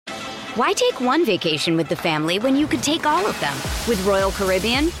Why take one vacation with the family when you could take all of them? With Royal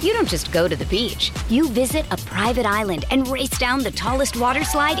Caribbean, you don't just go to the beach. You visit a private island and race down the tallest water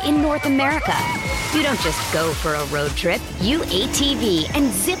slide in North America. You don't just go for a road trip. You ATV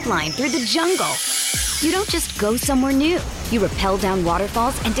and zip line through the jungle. You don't just go somewhere new. You rappel down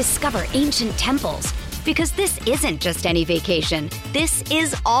waterfalls and discover ancient temples. Because this isn't just any vacation. This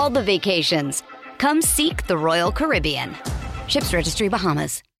is all the vacations. Come seek the Royal Caribbean. Ships Registry,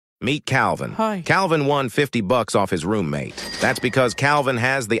 Bahamas. Meet Calvin. Hi. Calvin won $50 off his roommate. That's because Calvin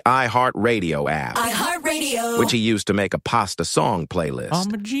has the iHeartRadio app. iHeartRadio. Which he used to make a pasta song playlist.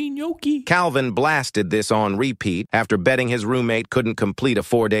 I'm a genioki. Calvin blasted this on repeat after betting his roommate couldn't complete a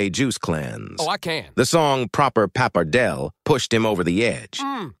 4-day juice cleanse. Oh, I can. The song Proper Pappardelle pushed him over the edge.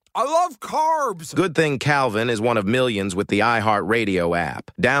 I love carbs. Good thing Calvin is one of millions with the iHeartRadio app.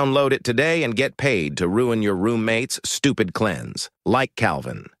 Download it today and get paid to ruin your roommate's stupid cleanse. Like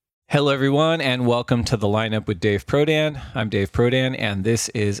Calvin. Hello, everyone, and welcome to The Lineup with Dave Prodan. I'm Dave Prodan, and this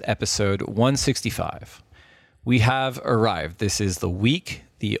is episode 165. We have arrived. This is the week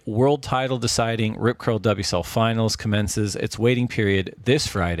the world title deciding Rip Curl WSL Finals commences its waiting period this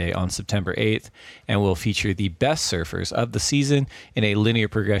Friday on September 8th, and will feature the best surfers of the season in a linear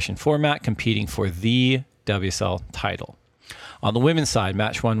progression format competing for the WSL title. On the women's side,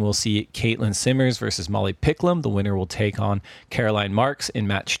 match 1 will see Caitlin Simmers versus Molly Picklum. The winner will take on Caroline Marks in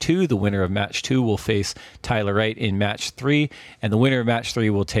match 2. The winner of match 2 will face Tyler Wright in match 3. And the winner of match 3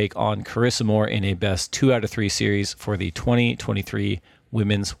 will take on Carissa Moore in a best 2 out of 3 series for the 2023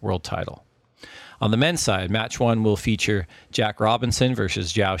 Women's World Title. On the men's side, match 1 will feature Jack Robinson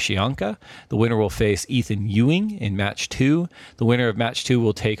versus Zhao Xianca. The winner will face Ethan Ewing in match 2. The winner of match 2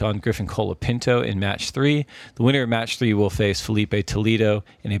 will take on Griffin Colapinto in match 3. The winner of match 3 will face Felipe Toledo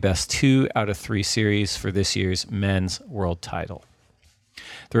in a best 2 out of 3 series for this year's men's world title.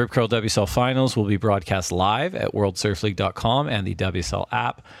 The Rip Curl WSL Finals will be broadcast live at worldsurfleague.com and the WSL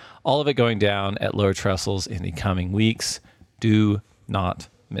app. All of it going down at Lower Trestles in the coming weeks. Do not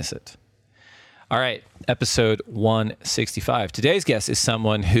miss it. All right, episode 165. Today's guest is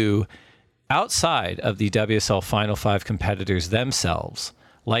someone who, outside of the WSL Final 5 competitors themselves,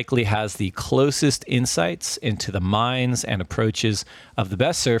 likely has the closest insights into the minds and approaches of the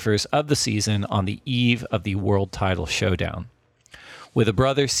best surfers of the season on the eve of the world title showdown. With a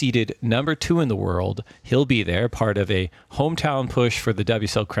brother seated number 2 in the world, he'll be there, part of a hometown push for the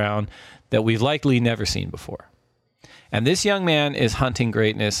WSL crown that we've likely never seen before. And this young man is hunting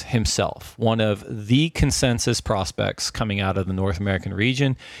greatness himself, one of the consensus prospects coming out of the North American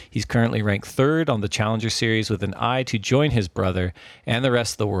region. He's currently ranked 3rd on the Challenger Series with an eye to join his brother and the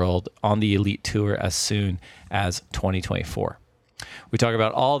rest of the world on the Elite Tour as soon as 2024. We talk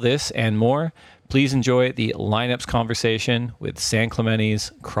about all this and more. Please enjoy the lineups conversation with San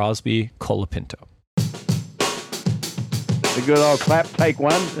Clemente's Crosby Colapinto. The good old clap, take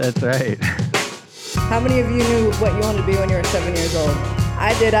one. That's right. How many of you knew what you wanted to be when you were 7 years old?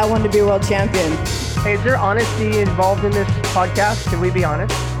 I did. I wanted to be a world champion. Hey, is there honesty involved in this podcast? Can we be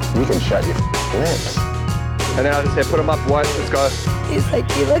honest? We can shut your lips. And then I'll just say, put them up, what? Let's go. He's like,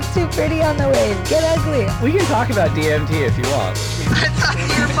 you look too pretty on the wave. Get ugly. We can talk about DMT if you want. I thought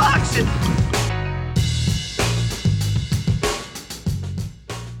you were boxing.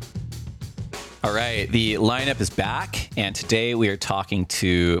 All right, the lineup is back, and today we are talking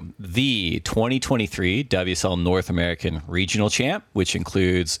to the 2023 WSL North American Regional Champ, which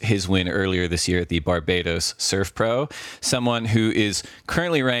includes his win earlier this year at the Barbados Surf Pro, someone who is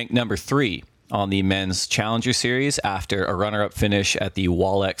currently ranked number 3 on the men's Challenger Series after a runner-up finish at the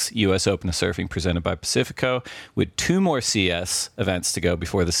Wallex US Open of Surfing presented by Pacifico, with 2 more CS events to go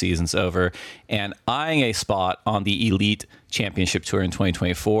before the season's over, and eyeing a spot on the Elite Championship Tour in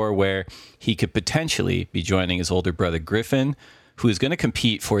 2024, where he could potentially be joining his older brother Griffin, who is going to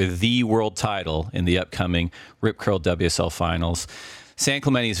compete for the world title in the upcoming Rip Curl WSL Finals. San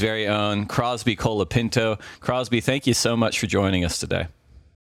Clemente's very own Crosby Colapinto. Crosby, thank you so much for joining us today.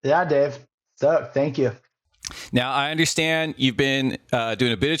 Yeah, Dave. So, thank you. Now, I understand you've been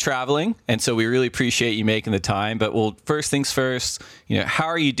doing a bit of traveling, and so we really appreciate you making the time. But well, first things first, how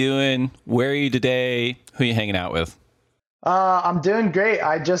are you doing? Where are you today? Who are you hanging out with? I'm doing great.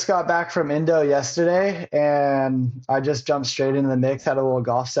 I just got back from Indo yesterday, and I just jumped straight into the mix. Had a little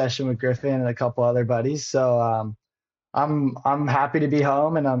golf session with Griffin and a couple other buddies. So I'm happy to be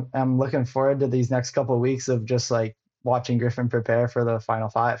home, and I'm looking forward to these next couple of weeks of just like watching Griffin prepare for the Final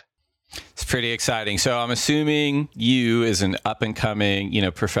 5. It's pretty exciting. So I'm assuming you, as an up-and-coming,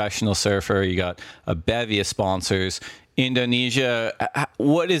 professional surfer, you got a bevy of sponsors. Indonesia,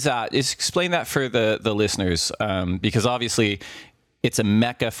 what is that? Just explain that for the listeners, because obviously it's a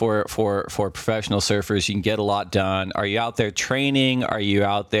mecca for professional surfers. You can get a lot done. Are you out there training? Are you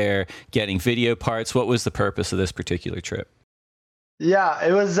out there getting video parts? What was the purpose of this particular trip? Yeah,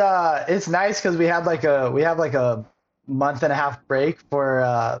 it was it's nice because we have like a month and a half break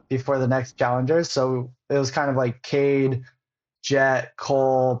for before the next challengers. So it was kind of like Cade, Jet,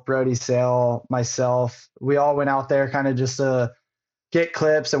 Cole, Brody Sale, myself. We all went out there kind of just to get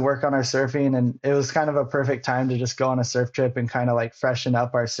clips and work on our surfing. And it was kind of a perfect time to just go on a surf trip and kind of like freshen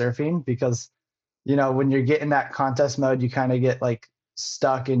up our surfing because, you know, when you're getting that contest mode, you kind of get like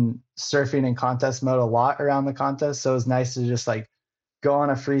stuck in surfing in contest mode a lot around the contest. So it was nice to just like go on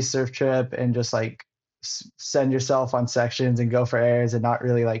a free surf trip and just like send yourself on sections and go for airs and not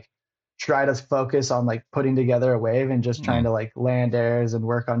really like try to focus on like putting together a wave and just trying to like land airs and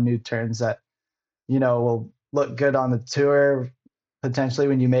work on new turns that, you know, will look good on the tour potentially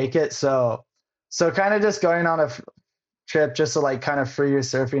when you make it. So kind of just going on a trip just to like kind of free your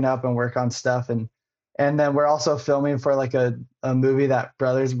surfing up and work on stuff. And then we're also filming for like a movie that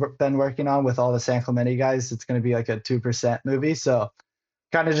Brother's been working on with all the San Clemente guys. It's going to be like a 2% movie. So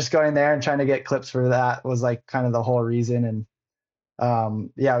kind of just going there and trying to get clips for that was like kind of the whole reason. And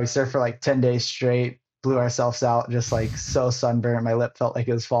yeah, we surfed for like 10 days straight, blew ourselves out, just like so sunburnt. My lip felt like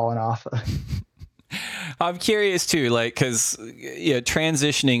it was falling off. I'm curious too, like, because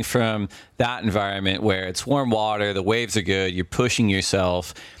transitioning from that environment where it's warm water, the waves are good, you're pushing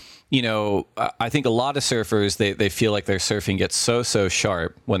yourself. You know, I think a lot of surfers, they feel like their surfing gets so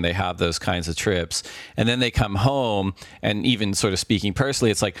sharp when they have those kinds of trips. And then they come home, and even sort of speaking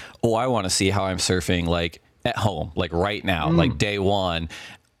personally, it's like, oh, I want to see how I'm surfing like at home, like right now, like day one.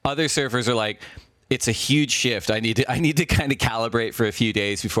 Other surfers are like, it's a huge shift. I need to kind of calibrate for a few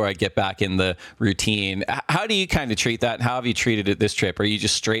days before I get back in the routine. How do you kind of treat that? And how have you treated it this trip? Are you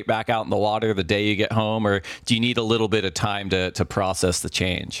just straight back out in the water the day you get home, or do you need a little bit of time to process the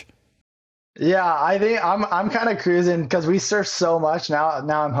change? Yeah, I think I'm kind of cruising because we surf so much now.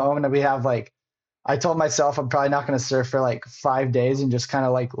 Now I'm home and we have like, I told myself I'm probably not going to surf for like 5 days and just kind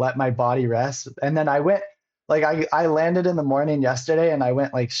of like let my body rest. And then I went like I landed in the morning yesterday and I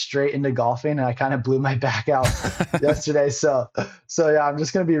went like straight into golfing and I kind of blew my back out yesterday. So yeah, I'm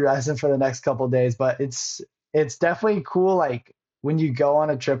just going to be resting for the next couple of days. But it's definitely cool. Like when you go on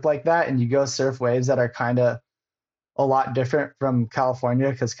a trip like that and you go surf waves that are kind of a lot different from California,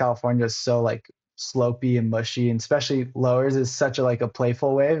 because California is so like slopey and mushy, and especially lowers is such a like a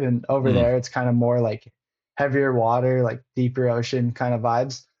playful wave, and over there it's kind of more like heavier water, like deeper ocean kind of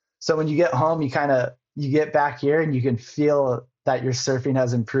vibes. So when you get home, you get back here and you can feel that your surfing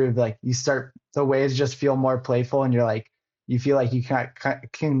has improved. Like the waves just feel more playful, and you feel like you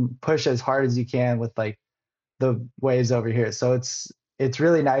can push as hard as you can with like the waves over here. So it's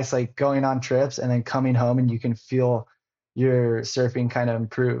really nice, like going on trips and then coming home and you can feel your surfing kind of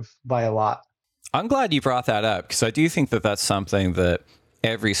improve by a lot. I'm glad you brought that up, because I do think that that's something that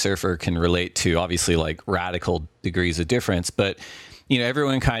every surfer can relate to. Obviously, like radical degrees of difference, but you know,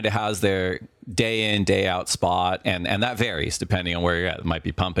 everyone kind of has their day in, day out spot, and that varies depending on where you're at. It might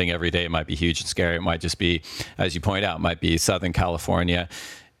be pumping every day, it might be huge and scary, it might just be, as you point out, it might be Southern California.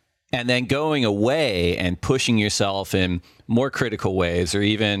 And then going away and pushing yourself in more critical waves, or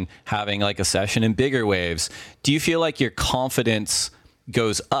even having like a session in bigger waves. Do you feel like your confidence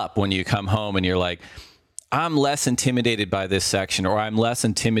goes up when you come home and you're like, I'm less intimidated by this section, or I'm less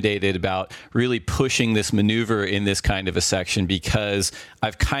intimidated about really pushing this maneuver in this kind of a section because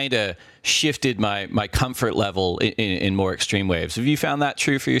I've kind of shifted my comfort level in more extreme waves? Have you found that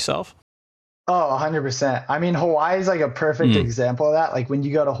true for yourself? Oh, 100%. I mean, Hawaii is like a perfect example of that. Like when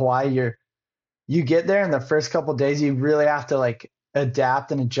you go to Hawaii, you get there and the first couple of days, you really have to like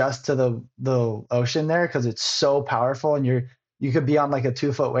adapt and adjust to the ocean there, because it's so powerful, and you could be on like a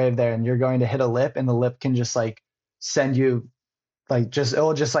 2-foot wave there and you're going to hit a lip, and the lip can just like send you like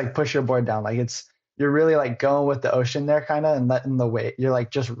it'll just like push your board down. Like you're really like going with the ocean there kind of, and letting the wave, you're like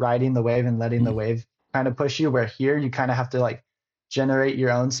just riding the wave and letting the wave kind of push you, where here you kind of have to like generate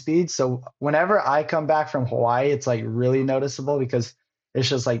your own speed. So whenever I come back from Hawaii, it's like really noticeable because it's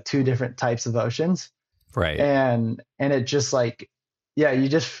just like two different types of oceans. Right. And it just like, yeah, you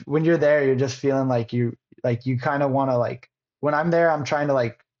just, when you're there, you're just feeling like you kind of want to like, when I'm there, I'm trying to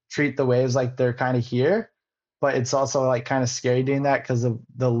like treat the waves like they're kind of here, but it's also like kind of scary doing that because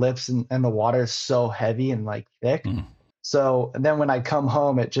the lips and the water is so heavy and like thick. So and then when I come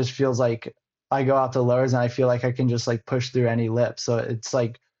home, it just feels like I go out to lowers and I feel like I can just like push through any lip. So it's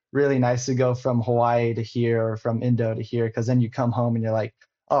like really nice to go from Hawaii to here, or from Indo to here, because then you come home and you're like,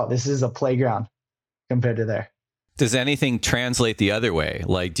 oh, this is a playground compared to there. Does anything translate the other way?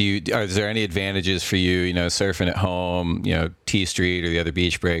 Like, is there any advantages for you, surfing at home, T Street or the other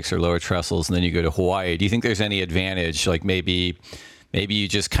beach breaks or lower trestles, and then you go to Hawaii? Do you think there's any advantage? Like maybe you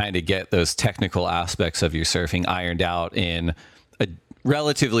just kind of get those technical aspects of your surfing ironed out in a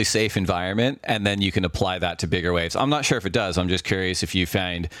relatively safe environment, and then you can apply that to bigger waves. I'm not sure if it does. I'm just curious if you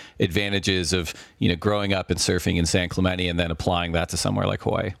find advantages of, growing up and surfing in San Clemente and then applying that to somewhere like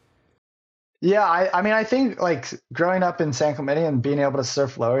Hawaii. Yeah, I mean, I think like growing up in San Clemente and being able to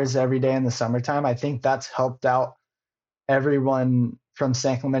surf lowers every day in the summertime, I think that's helped out everyone from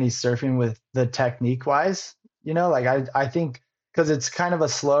San Clemente surfing with the technique wise. I think because it's kind of a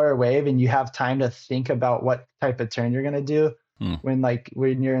slower wave and you have time to think about what type of turn you're going to do. When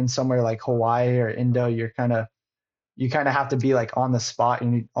you're in somewhere like Hawaii or Indo, you kind of have to be like on the spot,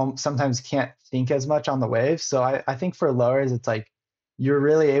 and you sometimes can't think as much on the wave. So I think for lowers, it's like you're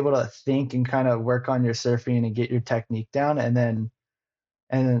really able to think and kind of work on your surfing and get your technique down.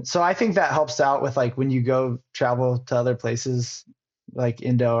 And so I think that helps out with like when you go travel to other places like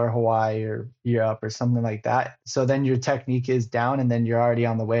Indo or Hawaii or Europe or something like that. So then your technique is down and then you're already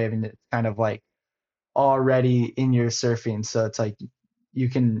on the wave and it's kind of like already in your surfing. So it's like you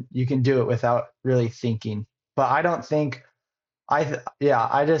can do it without really thinking. But I don't think I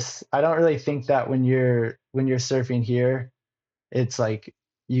don't really think that when you're surfing here, it's like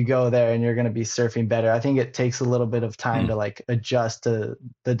you go there and you're going to be surfing better. I think it takes a little bit of time to like adjust to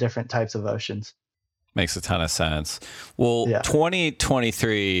the different types of oceans. Makes a ton of sense. Well,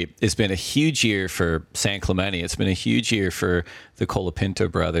 2023 has been a huge year for San Clemente. It's been a huge year for the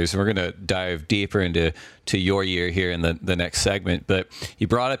Colapinto brothers. We're going to dive deeper into your year here in the next segment. But you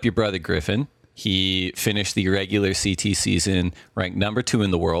brought up your brother Griffin. He finished the regular CT season ranked number 2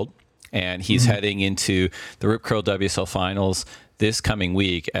 in the world, and he's heading into the Rip Curl WSL Finals this coming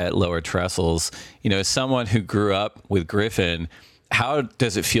week at lower trestles. As someone who grew up with Griffin, how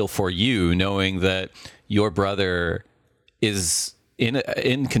does it feel for you knowing that your brother is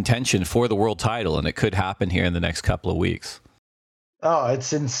in contention for the world title and it could happen here in the next couple of weeks? Oh,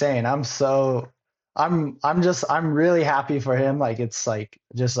 it's insane. I'm really happy for him. Like it's like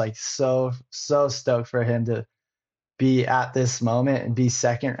just like so stoked for him to be at this moment and be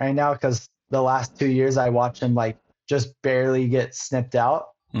second right now, because the last 2 years I watched him like just barely get snipped out.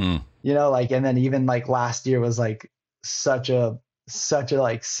 And then even like last year was like such a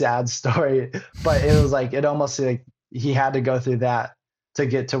like sad story, but it was like it almost like he had to go through that to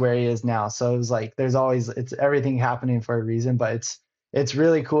get to where he is now. So it was like it's everything happening for a reason, but it's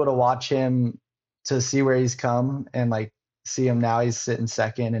really cool to watch him, to see where he's come and like see him now. He's sitting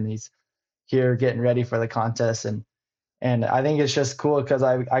second and he's here getting ready for the contest, and I think it's just cool because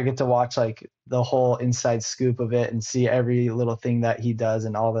I get to watch like the whole inside scoop of it and see every little thing that he does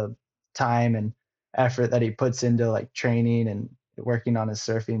and all the time and effort that he puts into like training and working on his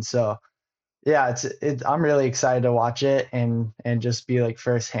surfing. So yeah, I'm really excited to watch it and just be like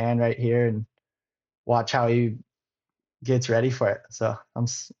firsthand right here and watch how he gets ready for it. So I'm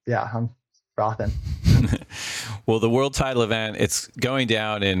frothing. Well, the world title event, it's going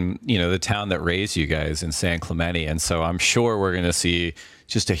down in, the town that raised you guys in San Clemente. And so I'm sure we're going to see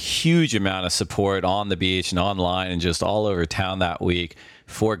just a huge amount of support on the beach and online and just all over town that week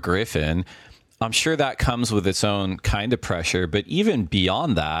for Griffin. I'm sure that comes with its own kind of pressure, but even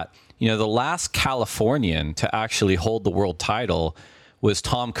beyond that, the last Californian to actually hold the world title was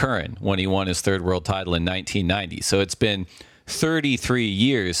Tom Curran when he won his third world title in 1990. So it's been 33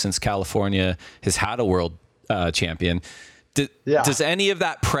 years since California has had a world champion. Does any of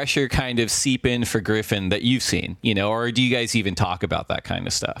that pressure kind of seep in for Griffin that you've seen, or do you guys even talk about that kind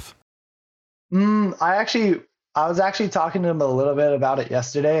of stuff? I was actually talking to him a little bit about it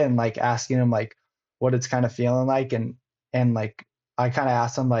yesterday and like asking him like what it's kind of feeling like. And like, I kind of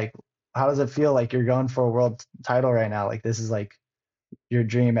asked him like, how does it feel like you're going for a world title right now? Like, this is like your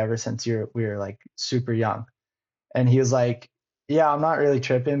dream ever since we were like super young. And he was like, yeah, I'm not really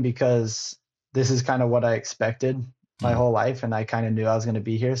tripping because this is kind of what I expected my whole life. And I kind of knew I was going to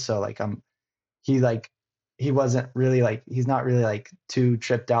be here. So like, he wasn't really like, he's not really like too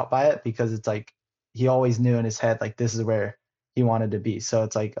tripped out by it because it's like, he always knew in his head, like this is where he wanted to be. So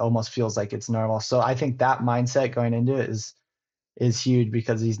it's like, almost feels like it's normal. So I think that mindset going into it is huge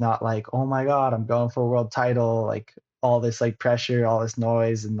because he's not like, oh my God, I'm going for a world title. Like all this like pressure, all this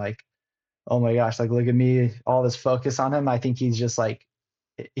noise and like, oh my gosh, like look at me, all this focus on him. I think he's just like,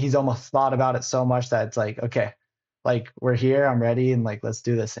 he's almost thought about it so much that it's like, okay, like we're here, I'm ready. And like, let's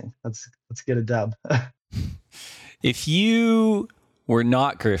do this thing. Let's get a dub. If you were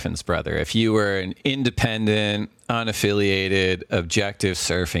not Griffin's brother, if you were an independent, unaffiliated, objective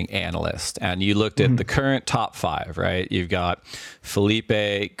surfing analyst, and you looked at the current top 5, right? You've got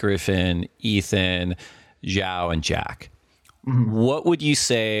Felipe, Griffin, Ethan, Zhao, and Jack. What would you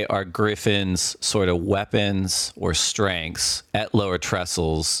say are Griffin's sort of weapons or strengths at lower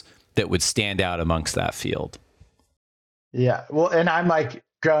trestles that would stand out amongst that field? Yeah, well, and I'm like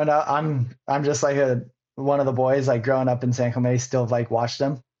growing up, I'm just like one of the boys, like growing up in San Clemente, still like watched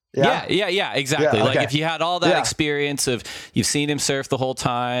him. Yeah, exactly. Yeah, like okay. if you had all that experience of you've seen him surf the whole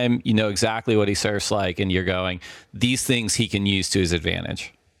time, you know exactly what he surfs like, and you're going, these things he can use to his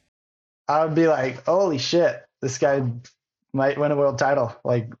advantage. I would be like, holy shit, this guy might win a world title.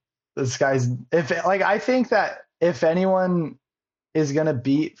 Like this guy's, I think that if anyone is going to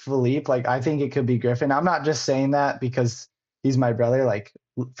beat Philippe, like I think it could be Griffin. I'm not just saying that because he's my brother, like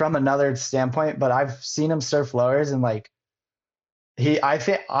from another standpoint, but I've seen him surf lowers and like I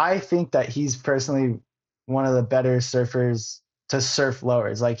think that he's personally one of the better surfers to surf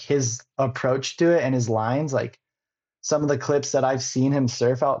lowers. Like his approach to it and his lines, like some of the clips that I've seen him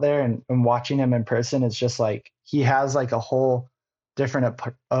surf out there and watching him in person, it's just like he has like a whole different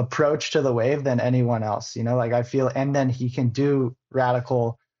approach to the wave than anyone else, you know, like I feel, and then he can do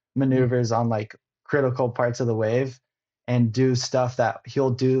radical maneuvers on like critical parts of the wave and do stuff that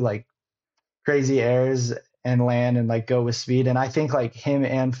he'll do like crazy airs and land and like go with speed. And I think like him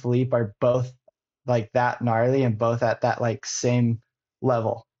and Philippe are both like that gnarly and both at that like same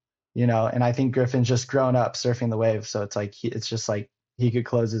level, you know. And I think Griffin's just grown up surfing the wave, so it's like it's just like he could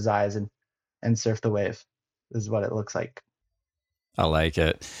close his eyes and surf the wave is what it looks like. I like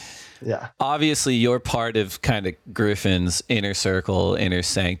it. Yeah. Obviously, you're part of kind of Griffin's inner circle, inner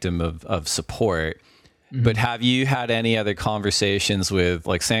sanctum of support. But have you had any other conversations with,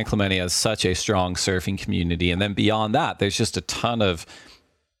 like, San Clemente has such a strong surfing community, and then beyond that, there's just a ton of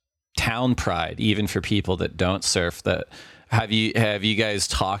town pride, even for people that don't surf. That have you guys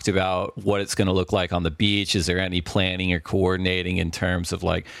talked about what it's going to look like on the beach? Is there any planning or coordinating in terms of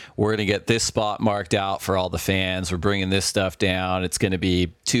like, we're going to get this spot marked out for all the fans, we're bringing this stuff down, it's going to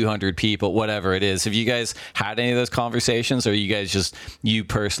be 200 people, whatever it is? Have you guys had any of those conversations, or are you guys just, you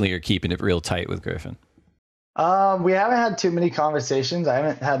personally are keeping it real tight with Griffin? We haven't had too many conversations. I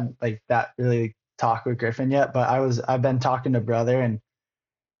haven't had like that really talk with Griffin yet, but I've been talking to brother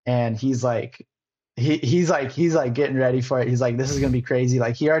and he's like, he's getting ready for it. He's like, this is going to be crazy.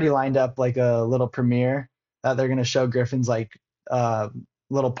 Like he already lined up like a little premiere that they're going to show Griffin's like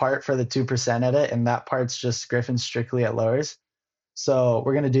little part for the 2% edit. And that part's just Griffin strictly at lowers. So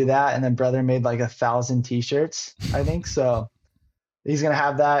we're going to do that. And then brother made like 1,000 t-shirts, I think. So he's going to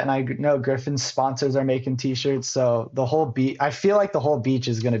have that. And I know Griffin's sponsors are making t-shirts. So the whole beach, I feel like the whole beach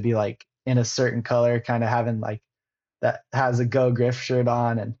is going to be like in a certain color, kind of having like that has a Go Griff shirt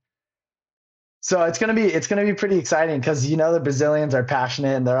on. And so it's going to be pretty exciting because, you know, the Brazilians are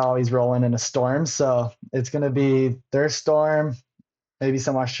passionate and they're always rolling in a storm. So it's going to be their storm, maybe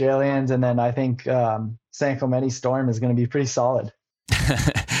some Australians. And then I think San Clemente storm is going to be pretty solid.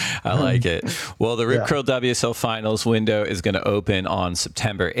 I like it. Well, the Rip Curl WSL Finals window is going to open on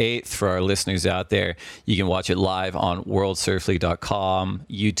September 8th. For our listeners out there, you can watch it live on worldsurfleague.com,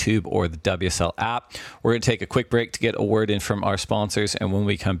 YouTube, or the WSL app. We're going to take a quick break to get a word in from our sponsors, and when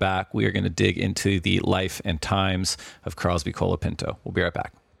we come back, we are going to dig into the life and times of Crosby Colapinto. We'll be right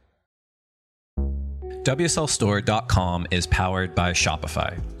back. WSLstore.com is powered by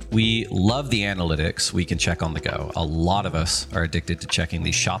Shopify. We love the analytics we can check on the go. A lot of us are addicted to checking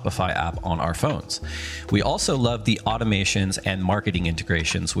the Shopify app on our phones. We also love the automations and marketing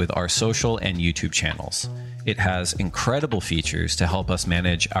integrations with our social and YouTube channels. It has incredible features to help us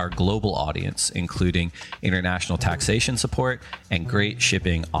manage our global audience, including international taxation support and great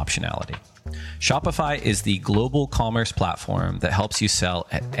shipping optionality. Shopify is the global commerce platform that helps you sell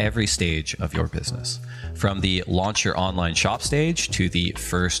at every stage of your business. From the launch your online shop stage to the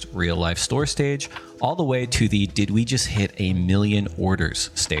first real life store stage, all the way to the did we just hit 1 million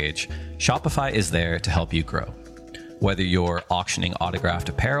orders stage, Shopify is there to help you grow. Whether you're auctioning autographed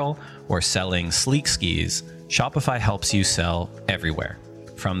apparel or selling sleek skis, Shopify helps you sell everywhere.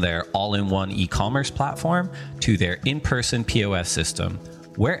 From their all-in-one e-commerce platform to their in-person POS system,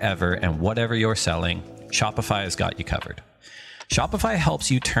 wherever and whatever you're selling, Shopify has got you covered. Shopify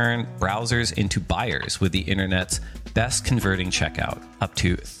helps you turn browsers into buyers with the internet's best converting checkout, up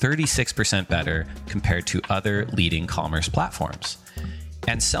to 36% better compared to other leading commerce platforms.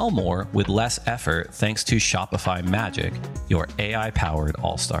 And sell more with less effort thanks to Shopify Magic, your AI-powered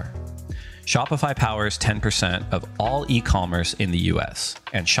all-star. Shopify powers 10% of all e-commerce in the US,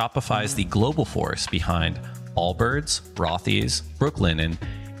 and Shopify is the global force behind Allbirds, Rothy's, Brooklinen,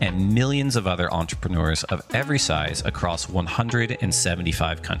 and millions of other entrepreneurs of every size across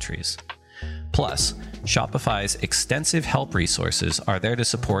 175 countries. Plus, Shopify's extensive help resources are there to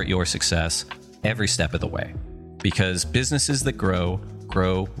support your success every step of the way. Because businesses that grow,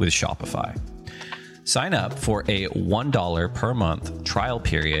 grow with Shopify. Sign up for a $1 per month trial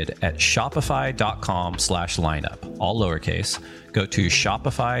period at shopify.com/lineup, all lowercase. Go to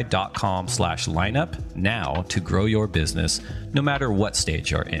shopify.com/lineup now to grow your business no matter what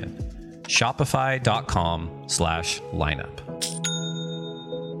stage you're in. Shopify.com/lineup.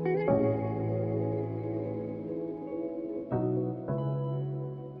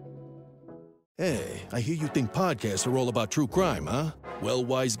 Hey, I hear you think podcasts are all about true crime, huh? Well,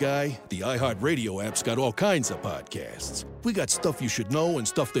 wise guy, the iHeartRadio app's got all kinds of podcasts. We got stuff you should know and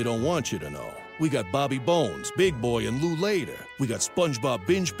stuff they don't want you to know. We got Bobby Bones, Big Boy, and Lou Later. We got SpongeBob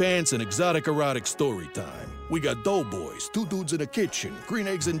Binge Pants and Exotic Erotic Story Time. We got Doughboys, Two Dudes in a Kitchen, Green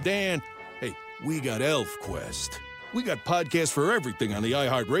Eggs and Dan. Hey, we got Elf Quest. We got podcasts for everything on the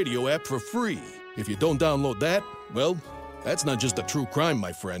iHeartRadio app for free. If you don't download that, well, that's not just a true crime,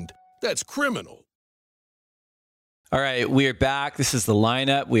 my friend. That's criminal. All right, we're back. This is the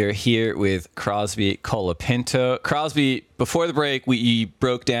lineup. We are here with Crosby Colapinto. Crosby, before the break, we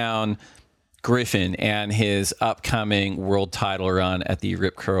broke down Griffin and his upcoming world title run at the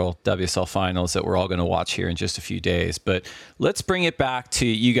Rip Curl WSL Finals that we're all going to watch here in just a few days. But let's bring it back to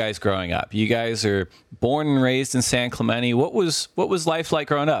you guys growing up. You guys are born and raised in San Clemente. What was life like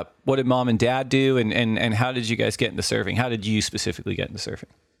growing up? What did mom and dad do, and how did you guys get into surfing? How did you specifically get into surfing?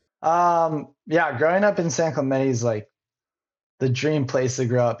 Yeah, growing up in San Clemente is like the dream place to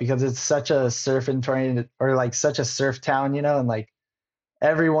grow up because it's such a surfing tournament or like such a surf town, you know, and like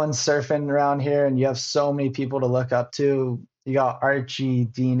everyone's surfing around here and you have so many people to look up to. You got Archie,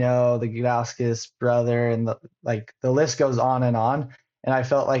 Dino, the Gdauskas brother, and the list goes on. And I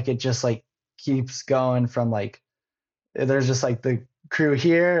felt like it just like keeps going from like, there's just like the crew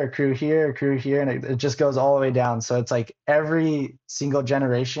here, a crew here, a crew here, and it just goes all the way down. So it's like every single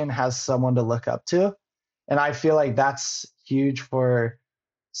generation has someone to look up to. And I feel like that's huge for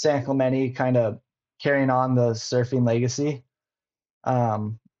San Clemente kind of carrying on the surfing legacy.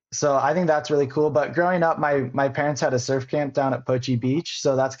 So I think that's really cool. But growing up, my parents had a surf camp down at Pochi Beach.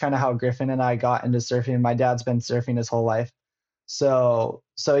 So that's kind of how Griffin and I got into surfing. My dad's been surfing his whole life. So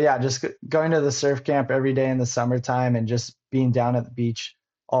yeah, just going to the surf camp every day in the summertime and just being down at the beach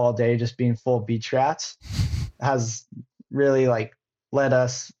all day, just being full beach rats has really like led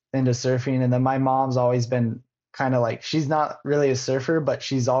us into surfing. And then my mom's always been kind of like, she's not really a surfer, but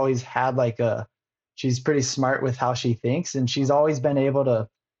she's always had like she's pretty smart with how she thinks. And she's always been able to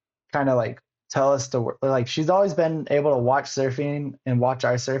kind of like tell us to work. Like she's always been able to watch surfing and watch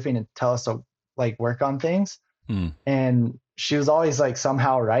our surfing and tell us to like work on things. And she was always like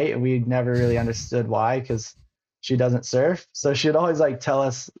somehow right. And we never really understood why, because she doesn't surf. So she'd always like tell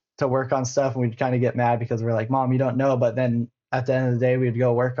us to work on stuff. And we'd kind of get mad because we're like, Mom, you don't know. But then at the end of the day, we'd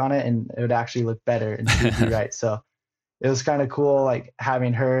go work on it and it would actually look better and she'd be right. So it was kind of cool, like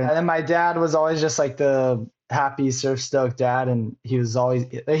having her. And then my dad was always just like the happy surf stoked dad. And he was always,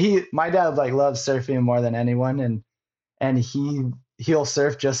 my dad like loves surfing more than anyone. And he'll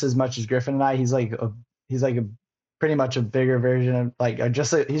surf just as much as Griffin and I. He's like a pretty much a bigger version of like,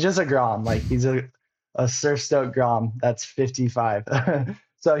 he's just a Grom. Like he's a surf stoked Grom that's 55.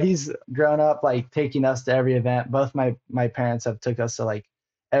 So he's grown up like taking us to every event. Both my parents have took us to like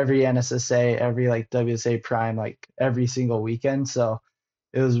every NSSA, every like WSA Prime, like every single weekend. So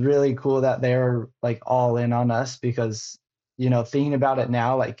it was really cool that they were like all in on us because, you know, thinking about it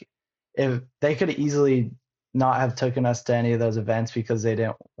now, like if they could easily not have taken us to any of those events because they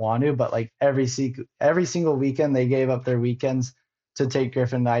didn't want to, but like every single weekend they gave up their weekends to take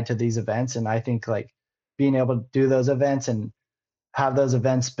Griffin and I to these events. And I think like being able to do those events and have those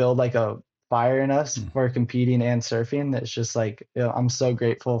events build like a fire in us for competing and surfing. It's just like, you know, I'm so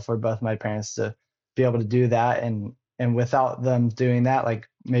grateful for both my parents to be able to do that. And without them doing that, like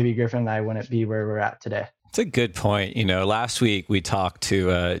maybe Griffin and I wouldn't be where we're at today. It's a good point. You know, last week we talked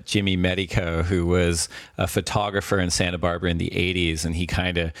to Jimmy Medico, who was a photographer in Santa Barbara in the 80s. And he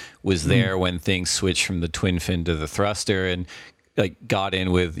kind of was there when things switched from the twin fin to the thruster and like got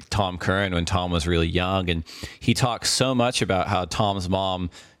in with Tom Curran when Tom was really young. And he talked so much about how Tom's mom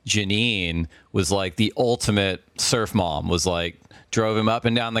Janine was like the ultimate surf mom, was like drove him up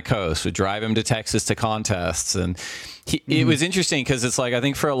and down the coast, would drive him to Texas to contests. And it was interesting because it's like, I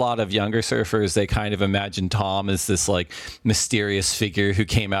think for a lot of younger surfers, they kind of imagine Tom as this like mysterious figure who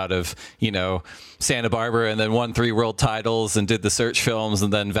came out of, Santa Barbara and then won 3 world titles and did the search films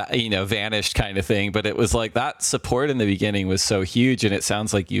and then, vanished kind of thing. But it was like that support in the beginning was so huge. And it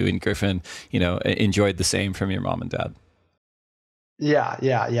sounds like you and Griffin, enjoyed the same from your mom and dad.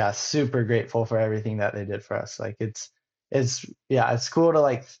 Yeah. Super grateful for everything that they did for us. Like it's cool to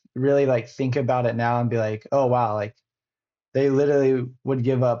like really like think about it now and be like, oh wow, like they literally would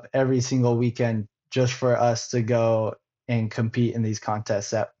give up every single weekend just for us to go and compete in these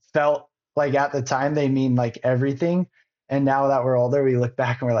contests that felt like at the time they mean like everything. And now that we're older, we look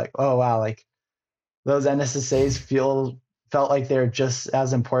back and we're like, oh wow, like those NSSAs felt like they're just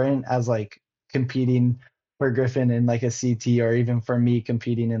as important as like competing for Griffin in like a CT, or even for me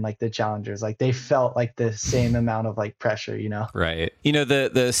competing in like the challengers. Like they felt like the same amount of like pressure, Right.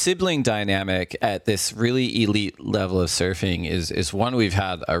 The sibling dynamic at this really elite level of surfing is one we've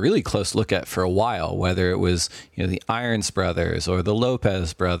had a really close look at for a while, whether it was, the Irons brothers or the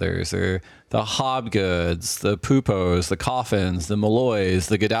Lopez brothers or the Hobgoods, the Pupos, the Coffins, the Malloys,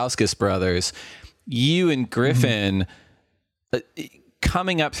 the Gudauskas brothers. You and Griffin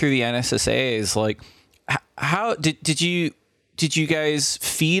coming up through the NSSAs, like, how did you guys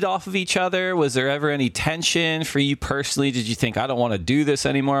feed off of each other? Was there ever any tension for you personally? Did you think, I don't want to do this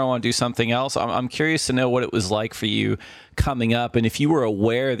anymore, I want to do something else? I'm curious to know what it was like for you coming up, and if you were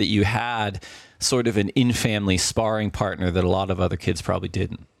aware that you had sort of an in-family sparring partner that a lot of other kids probably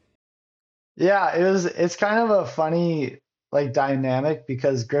didn't. Yeah, it's kind of a funny like dynamic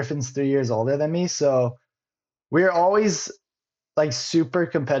because Griffin's 3 years older than me, so we're always like super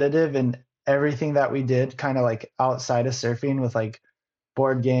competitive in everything that we did, kind of like outside of surfing, with like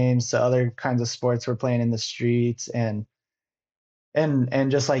board games to other kinds of sports we're playing in the streets, and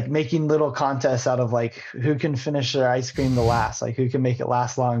just like making little contests out of like who can finish their ice cream the last, like who can make it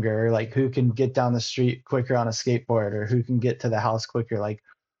last longer, or like who can get down the street quicker on a skateboard, or who can get to the house quicker. Like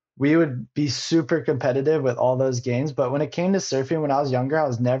we would be super competitive with all those games. But when it came to surfing, when I was younger, I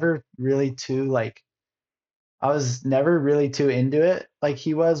was never really too into it like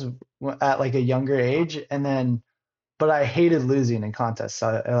he was at like a younger age. But I hated losing in contests.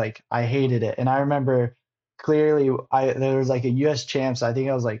 So I hated it. And I remember clearly there was like a US champs. I think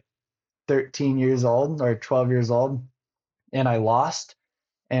I was like 13 years old or 12 years old, and I lost.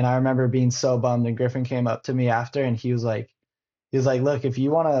 And I remember being so bummed, and Griffin came up to me after and he was like, look, if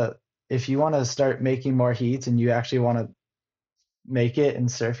you want to start making more heats and you actually want to make it in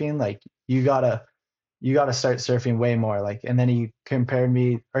surfing, like you gotta start surfing way more. Like, and then he compared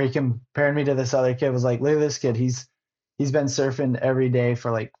me to this other kid. Was like, look at this kid. He's been surfing every day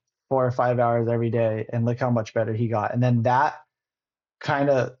for like 4 or 5 hours every day, and look how much better he got. And then that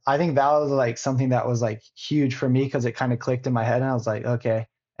I think that was like something that was like huge for me, because it kind of clicked in my head, and I was like, okay.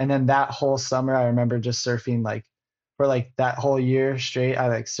 And then that whole summer, I remember just surfing like for like that whole year straight. I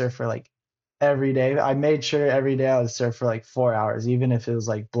like surf for like every day. I made sure every day I would surf for like 4 hours, even if it was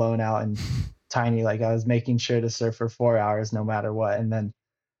like blown out and tiny. Like I was making sure to surf for 4 hours no matter what. And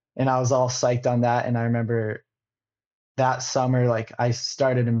I was all psyched on that. And I remember that summer, like I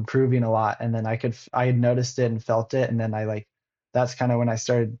started improving a lot, and then I had noticed it and felt it. And then that's kind of when I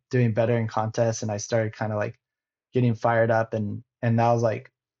started doing better in contests, and I started kind of like getting fired up. And that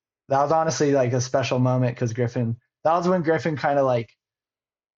was honestly like a special moment, because that was when Griffin kind of like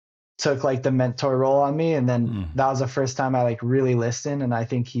took like the mentor role on me. And then that was the first time I like really listened. And I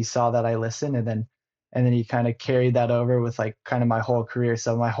think he saw that I listened, and then he kind of carried that over with like kind of my whole career.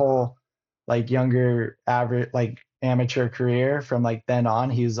 So my whole like younger average, like amateur career from like then on,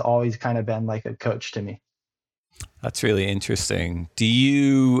 he's always kind of been like a coach to me. That's really interesting. Do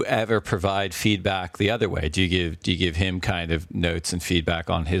you ever provide feedback the other way? Do you give him kind of notes and feedback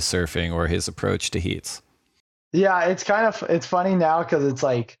on his surfing or his approach to heats? Yeah, it's funny now, because it's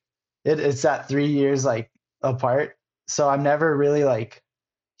like it's that 3 years like apart. So I'm never really like,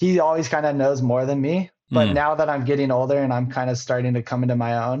 he always kind of knows more than me. But now that I'm getting older and I'm kind of starting to come into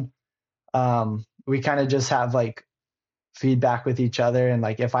my own, we kind of just have like feedback with each other. And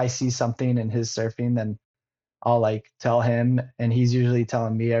like if I see something in his surfing, then I'll like tell him, and he's usually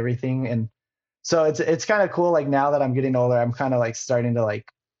telling me everything. And so it's kind of cool. Like now that I'm getting older, I'm kind of like starting to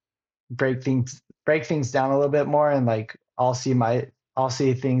like break things down a little bit more, and like I'll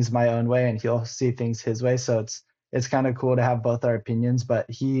see things my own way, and he'll see things his way. So it's kind of cool to have both our opinions. But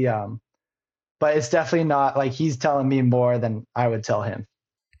but it's definitely not like he's telling me more than I would tell him.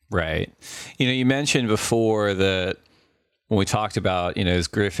 Right. You mentioned before that when we talked about, is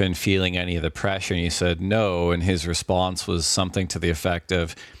Griffin feeling any of the pressure? And you said no. And his response was something to the effect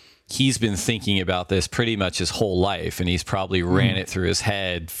of, he's been thinking about this pretty much his whole life. And he's probably ran it through his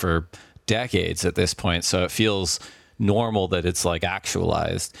head for decades at this point. So it feels normal that it's like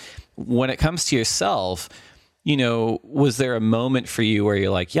actualized. When it comes to yourself, was there a moment for you where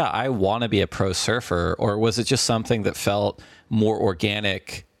you're like, yeah, I want to be a pro surfer? Or was it just something that felt more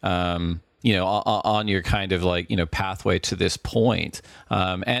organic, on your kind of like, pathway to this point?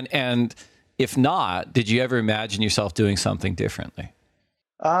 And if not, did you ever imagine yourself doing something differently?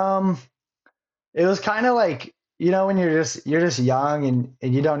 It was kind of like, when you're just young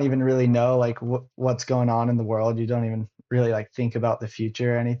and you don't even really know like what's going on in the world. You don't even really like think about the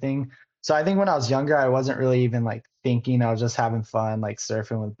future or anything. So I think when I was younger, I wasn't really even like thinking. I was just having fun, like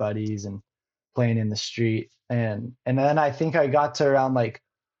surfing with buddies and playing in the street. And then I think I got to around like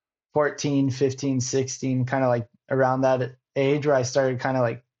 14, 15, 16, kind of like around that age where I started kind of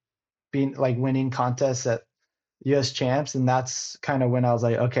like being like winning contests at US champs. And that's kind of when I was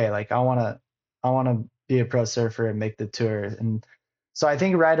like, okay, like I want to be a pro surfer and make the tour. And so I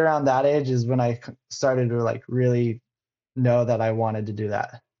think right around that age is when I started to like really know that I wanted to do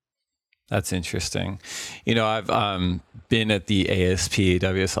that. That's interesting. I've been at the ASP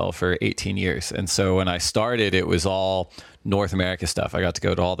WSL for 18 years. And so when I started, it was all North America stuff. I got to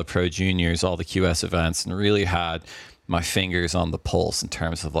go to all the pro juniors, all the QS events, and really had my fingers on the pulse in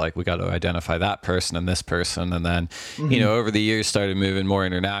terms of like, we got to identify that person and this person. And then, over the years started moving more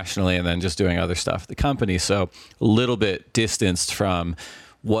internationally and then just doing other stuff at the company. So a little bit distanced from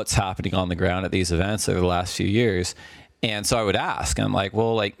what's happening on the ground at these events over the last few years. And so I would ask, I'm like,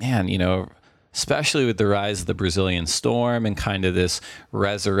 well, like, man, especially with the rise of the Brazilian Storm and kind of this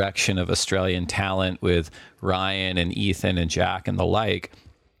resurrection of Australian talent with Ryan and Ethan and Jack and the like,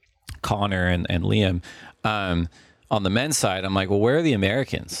 Connor and Liam, on the men's side, I'm like, well, where are the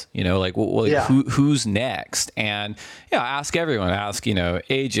Americans? Who's next? And ask everyone, ask,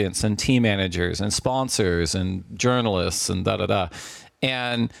 agents and team managers and sponsors and journalists and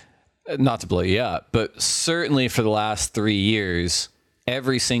And not to blow you up, but certainly for the last 3 years,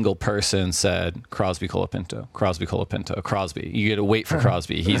 every single person said Crosby Colapinto, Crosby Colapinto, Crosby. You got to wait for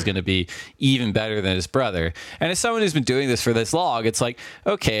Crosby. He's going to be even better than his brother. And as someone who's been doing this for this long, it's like,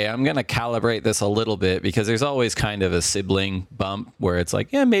 okay, I'm going to calibrate this a little bit because there's always kind of a sibling bump where it's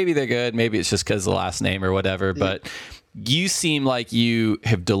like, yeah, maybe they're good. Maybe it's just because of the last name or whatever. But you seem like you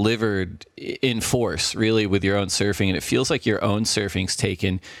have delivered in force really with your own surfing. And it feels like your own surfing's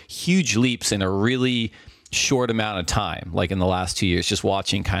taken huge leaps in a really short amount of time, like in the last 2 years, just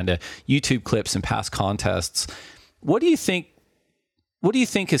watching kind of YouTube clips and past contests. What do you think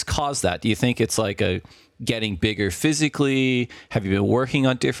has caused that? Do you think it's like a getting bigger physically? Have you been working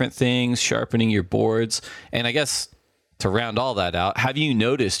on different things, sharpening your boards? And I guess to round all that out, have you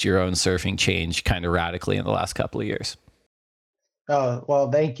noticed your own surfing change kind of radically in the last couple of years? Oh, well,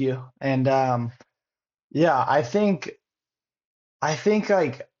 thank you. And I think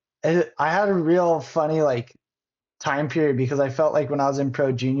like I had a real funny like time period because I felt like when I was in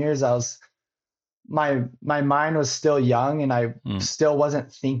pro juniors, my mind was still young and I still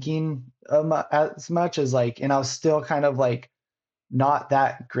wasn't thinking as much as like, and I was still kind of like not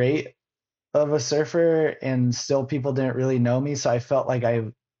that great of a surfer and still people didn't really know me. So I felt like I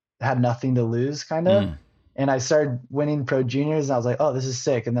had nothing to lose kind of. And I started winning pro juniors and I was like, oh, this is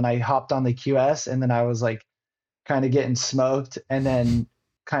sick. And then I hopped on the QS and then I was like kind of getting smoked. And then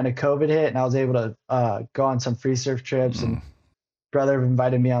kind of COVID hit and I was able to go on some free surf trips and brother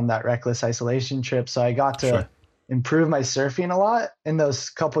invited me on that reckless isolation trip. So I got to improve my surfing a lot in those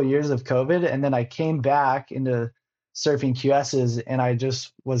couple years of COVID. And then I came back into surfing QSs and I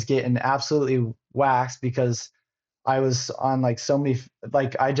just was getting absolutely waxed because I was on like so many,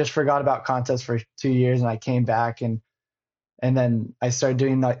 like I just forgot about contests for 2 years and I came back and then I started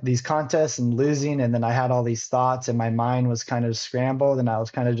doing like these contests and losing. And then I had all these thoughts and my mind was kind of scrambled and I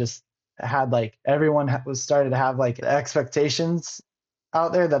was kind of just had like everyone was started to have like expectations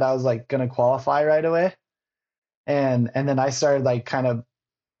out there that I was like going to qualify right away. And then I started like kind of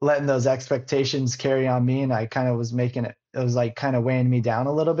letting those expectations carry on me. And I kind of was making it was like kind of weighing me down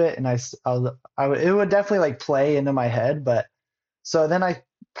a little bit. And it would definitely like play into my head. But so then I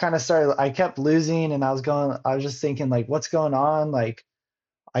kind of I kept losing and I was just thinking like, what's going on? Like,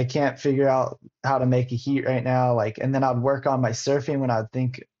 I can't figure out how to make a heat right now. Like, and then I'd work on my surfing when I'd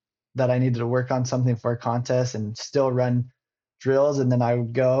think that I needed to work on something for a contest and still run drills. And then I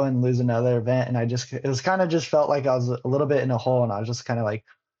would go and lose another event. And it was kind of just felt like I was a little bit in a hole and I was just kind of like,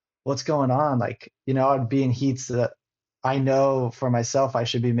 what's going on? Like, I'd be in heats that I know for myself I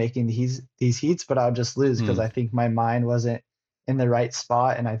should be making these heats, but I'll just lose because I think my mind wasn't in the right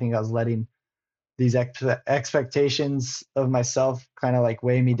spot, and I think I was letting these expectations of myself kind of like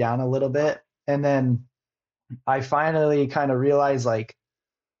weigh me down a little bit. And then I finally kind of realized like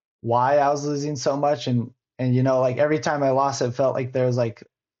why I was losing so much, and like every time I lost, it felt like there was like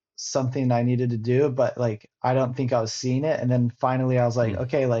something I needed to do, but like I don't think I was seeing it. And then finally I was like,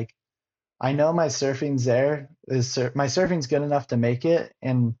 okay, like I know my surfing's there. My surfing's good enough to make it.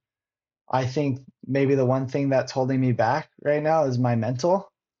 And I think maybe the one thing that's holding me back right now is my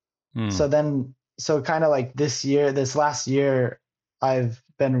mental. So kind of like this last year, I've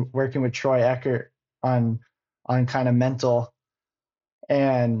been working with Troy Eckert on kind of mental,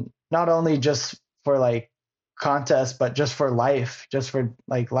 and not only just for like contests, but just for life, just for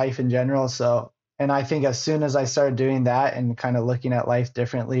like life in general. So, and I think as soon as I started doing that and kind of looking at life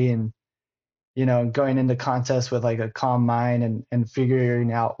differently, and going into contests with like a calm mind and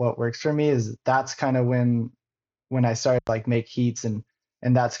figuring out what works for me, that's kind of when I started like make heats, and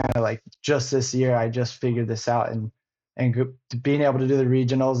that's kind of like just this year I just figured this out, and being able to do the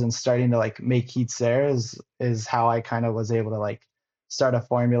regionals and starting to like make heats there is how I kind of was able to like start a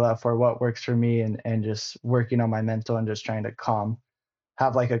formula for what works for me, and just working on my mental and just trying to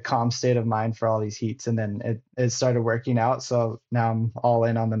have like a calm state of mind for all these heats. And then it started working out. So now I'm all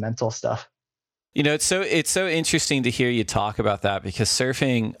in on the mental stuff. It's so interesting to hear you talk about that, because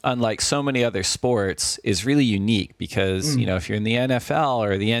surfing, unlike so many other sports, is really unique because, if you're in the NFL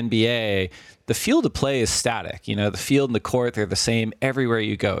or the NBA, the field of play is static. The field and the court, they're the same everywhere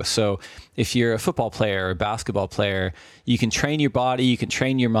you go. So if you're a football player or a basketball player, you can train your body, you can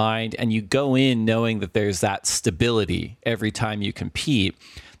train your mind, and you go in knowing that there's that stability every time you compete.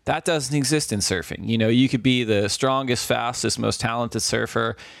 That doesn't exist in surfing. You could be the strongest, fastest, most talented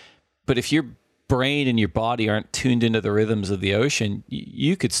surfer, but if your brain and your body aren't tuned into the rhythms of the ocean,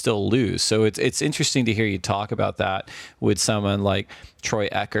 you could still lose. So it's interesting to hear you talk about that with someone like Troy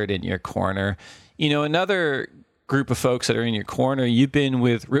Eckert in your corner. Another group of folks that are in your corner, you've been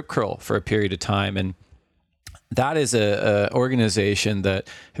with Rip Curl for a period of time, and that is a organization that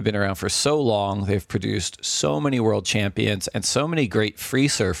have been around for so long. They've produced so many world champions and so many great free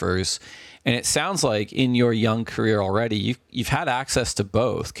surfers. And it sounds like in your young career already, you've had access to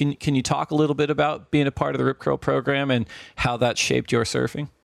both. Can you talk a little bit about being a part of the Rip Curl program and how that shaped your surfing?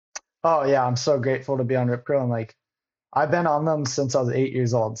 Oh yeah, I'm so grateful to be on Rip Curl. And like, I've been on them since I was 8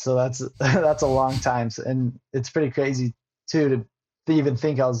 years old. So that's a long time. And it's pretty crazy too to even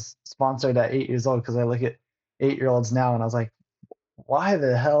think I was sponsored at 8 years old, because I look at 8-year-olds now and I was like, why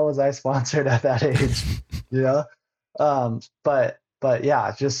the hell was I sponsored at that age? But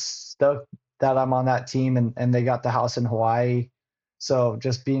yeah, just stoked that I'm on that team, and they got the house in Hawaii. So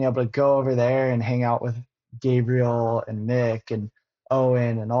just being able to go over there and hang out with Gabriel and Mick and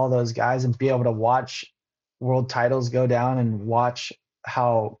Owen and all those guys, and be able to watch world titles go down and watch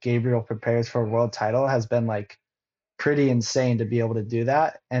how Gabriel prepares for a world title has been like pretty insane to be able to do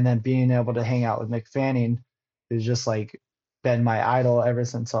that. And then being able to hang out with Mick Fanning, who's just like been my idol ever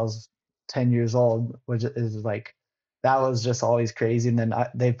since I was 10 years old, which is like, that was just always crazy. And then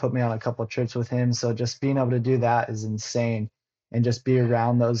they put me on a couple of trips with him. So just being able to do that is insane. And just be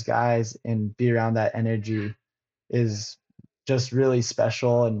around those guys and be around that energy is just really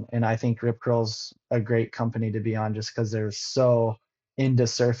special. And I think Rip Curl's a great company to be on, just because they're so into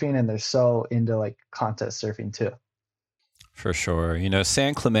surfing and they're so into like contest surfing too. For sure.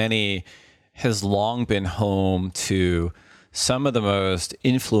 San Clemente has long been home to some of the most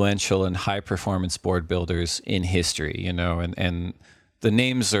influential and high performance board builders in history, and the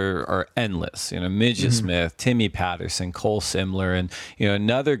names are endless, Midget Smith, Timmy Patterson, Cole Simler, and,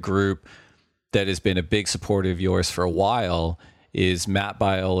 another group that has been a big supporter of yours for a while is Matt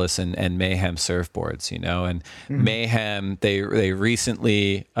Biolis and Mayhem Surfboards, and Mayhem, they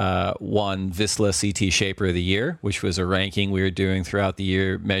recently won Vissla CT Shaper of the Year, which was a ranking we were doing throughout the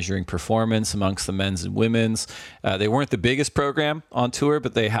year, measuring performance amongst the men's and women's. They weren't the biggest program on tour,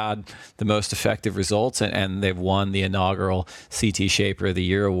 but they had the most effective results, and they've won the inaugural CT Shaper of the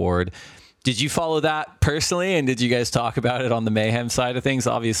Year award. Did you follow that personally, and did you guys talk about it on the Mayhem side of things?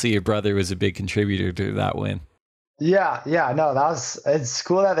 Obviously, your brother was a big contributor to that win. Yeah, no, it's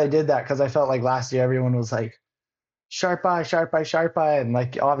cool that they did that, because I felt like last year everyone was like, sharp eye, and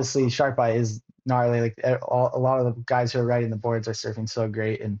like obviously sharp eye is gnarly. Like a lot of the guys who are riding the boards are surfing so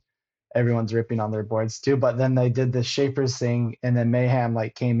great, and everyone's ripping on their boards too. But then they did the Shapers thing, and then Mayhem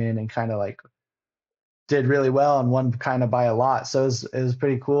like came in and kind of like did really well and won kind of by a lot. So it was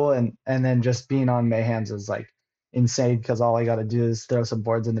pretty cool. And then just being on Mayhem's is like insane, because all I got to do is throw some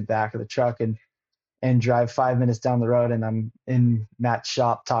boards in the back of the truck, and and drive 5 minutes down the road and I'm in Matt's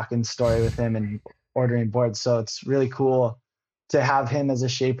shop talking story with him and ordering boards. So it's really cool to have him as a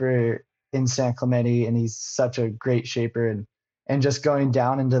shaper in San Clemente, and he's such a great shaper. And just going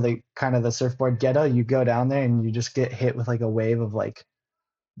down into the kind of the surfboard ghetto, you go down there and you just get hit with like a wave of like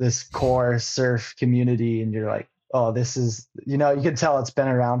this core surf community, and you're like, oh, this is, you can tell it's been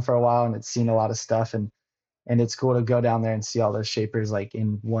around for a while and it's seen a lot of stuff, and it's cool to go down there and see all those shapers like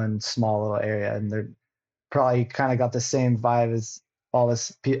in one small little area, and they're probably kind of got the same vibe as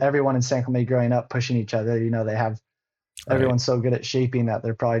everyone in San Clemente growing up, pushing each other. They have everyone's so good at shaping that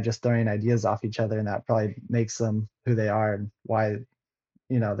they're probably just throwing ideas off each other, and that probably makes them who they are and why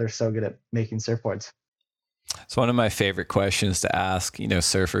they're so good at making surfboards. It's one of my favorite questions to ask,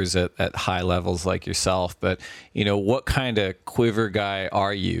 surfers at high levels like yourself. But, what kind of quiver guy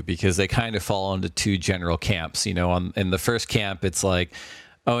are you? Because they kind of fall into two general camps. In the first camp, it's like,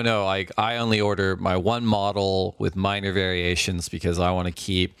 oh no, I only order my one model with minor variations because I want to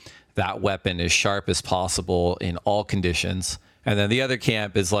keep that weapon as sharp as possible in all conditions. And then the other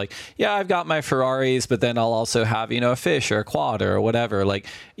camp is like, yeah, I've got my Ferraris, but then I'll also have, a fish or a quad or whatever. Like,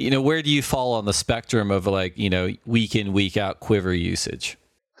 where do you fall on the spectrum of like, week in, week out quiver usage?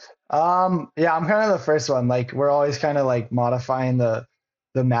 Yeah, I'm kind of the first one. Like, we're always kind of like modifying the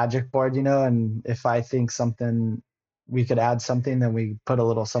magic board, and if I think we could add something, then we put a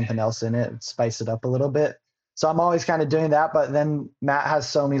little something else in it, spice it up a little bit. So I'm always kind of doing that. But then Matt has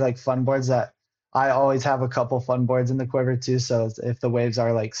so many like fun boards that I always have a couple fun boards in the quiver too. So if the waves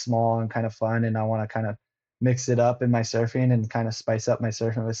are like small and kind of fun, and I want to kind of mix it up in my surfing and kind of spice up my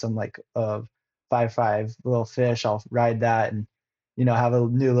surfing with some like 5.5 little fish, I'll ride that and, have a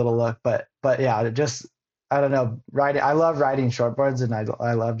new little look. But yeah, I don't know, riding. I love riding shortboards, and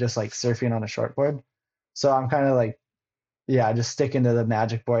I love just like surfing on a shortboard. So I'm kind of like, yeah, just sticking to the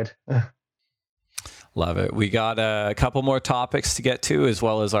magic board. Love it. We got a couple more topics to get to, as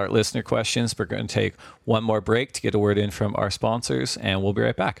well as our listener questions. We're going to take one more break to get a word in from our sponsors, and we'll be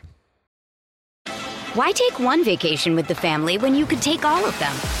right back. Why take one vacation with the family when you could take all of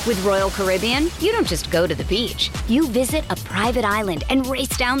them? With Royal Caribbean, you don't just go to the beach. You visit a private island and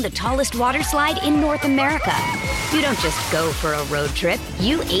race down the tallest water slide in North America. You don't just go for a road trip.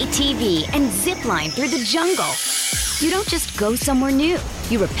 You ATV and zip line through the jungle. You don't just go somewhere new.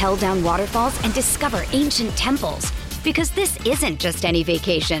 You rappel down waterfalls and discover ancient temples. Because this isn't just any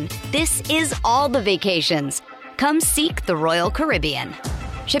vacation. This is all the vacations. Come seek the Royal Caribbean.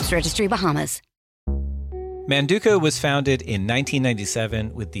 Ships Registry, Bahamas. Manduka was founded in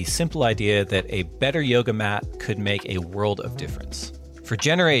 1997 with the simple idea that a better yoga mat could make a world of difference. For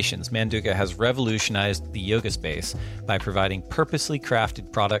generations, Manduka has revolutionized the yoga space by providing purposely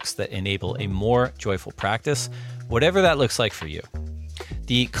crafted products that enable a more joyful practice, whatever that looks like for you.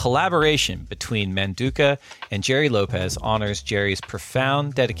 The collaboration between Manduka and Jerry Lopez honors Jerry's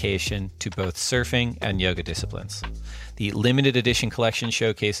profound dedication to both surfing and yoga disciplines. The limited edition collection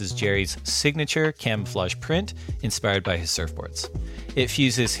showcases Jerry's signature camouflage print inspired by his surfboards. It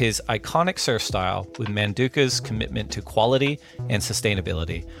fuses his iconic surf style with Manduka's commitment to quality and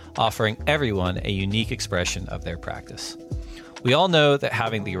sustainability, offering everyone a unique expression of their practice. We all know that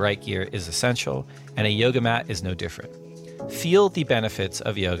having the right gear is essential, and a yoga mat is no different. Feel the benefits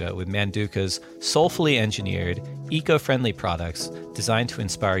of yoga with Manduka's soulfully engineered, eco-friendly products designed to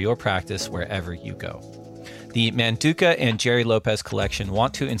inspire your practice wherever you go. The Manduka and Jerry Lopez collection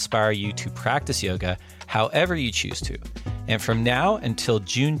want to inspire you to practice yoga however you choose to. And from now until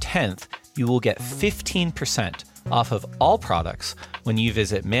June 10th, you will get 15% off of all products when you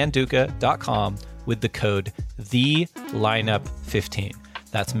visit manduka.com with the code THELINEUP15.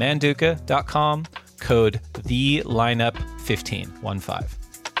 That's manduka.com, code THELINEUP15, 15.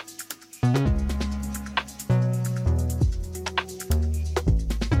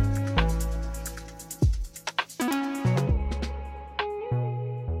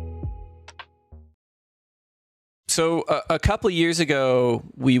 So a couple of years ago,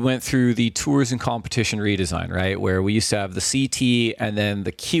 we went through the tours and competition redesign, right? Where we used to have the CT and then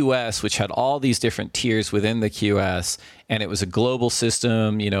the QS, which had all these different tiers within the QS. And it was a global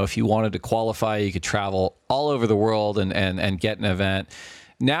system. If you wanted to qualify, you could travel all over the world and get an event.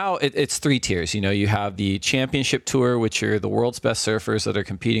 Now it's three tiers. You have the championship tour, which are the world's best surfers that are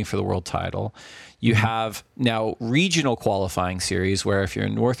competing for the world title. You have now regional qualifying series where if you're a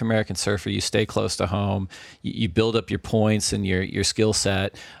North American surfer, you stay close to home, you build up your points and your skill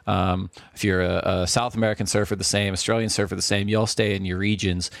set. If you're a South American surfer, the same, Australian surfer, the same, you all stay in your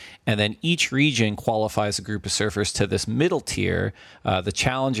regions. And then each region qualifies a group of surfers to this middle tier, the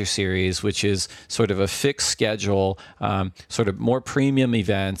Challenger Series, which is sort of a fixed schedule, sort of more premium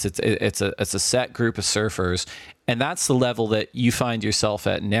events. It's a set group of surfers. And that's the level that you find yourself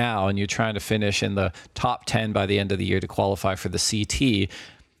at now, and you're trying to finish in the top 10 by the end of the year to qualify for the CT.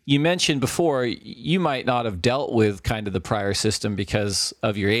 You mentioned before you might not have dealt with kind of the prior system because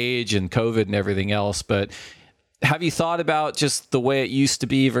of your age and COVID and everything else, but have you thought about just the way it used to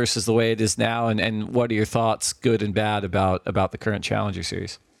be versus the way it is now, and what are your thoughts, good and bad, about the current Challenger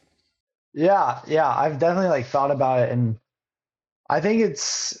Series? Yeah, I've definitely like thought about it, and I think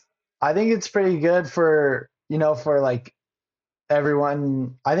it's pretty good for, for like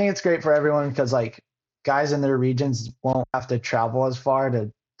everyone. I think it's great for everyone because like guys in their regions won't have to travel as far to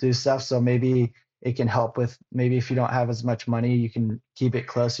do stuff. So maybe it can help with, maybe if you don't have as much money, you can keep it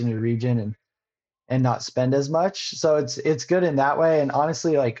close in your region and not spend as much. So it's good in that way. And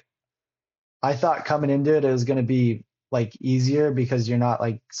honestly, like I thought coming into it, it was going to be like easier because you're not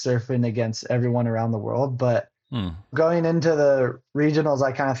like surfing against everyone around the world. But going into the regionals,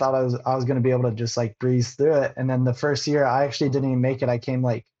 I kind of thought I was going to be able to just like breeze through it. And then the first year, I actually didn't even make it. I came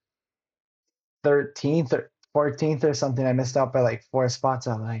like 13th or 14th or something. I missed out by like 4 spots.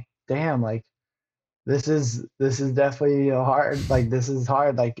 I'm like, damn, like this is definitely hard. Like this is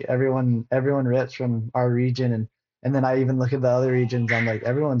hard. Like everyone rips from our region, and then I even look at the other regions. I'm like,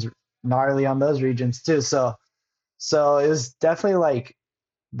 everyone's gnarly on those regions too. So it was definitely like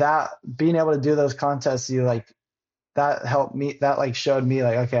that, being able to do those contests. You like, that helped me, that like showed me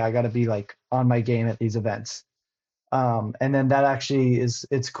like, okay, I got to be like on my game at these events. And then that actually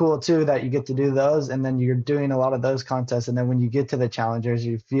it's cool too that you get to do those, and then you're doing a lot of those contests, and then when you get to the challengers,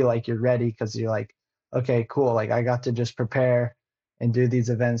 you feel like you're ready because you're like, okay, cool, like I got to just prepare and do these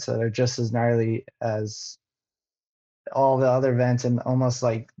events that are just as gnarly as all the other events and almost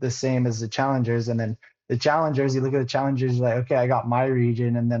like the same as the challengers. And then the challengers, you look at the challengers, you're like, okay, I got my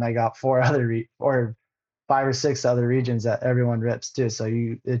region, and then I got 4 other or 5 or 6 other regions that everyone rips too. So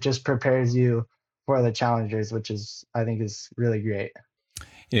it just prepares you for the challengers, which I think is really great.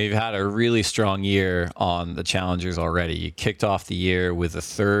 You've had a really strong year on the challengers already. You kicked off the year with a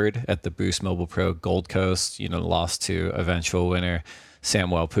 3rd at the Boost Mobile Pro Gold Coast, lost to eventual winner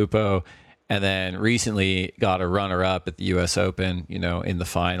Samuel Pupo, and then recently got a runner-up at the U.S. Open, in the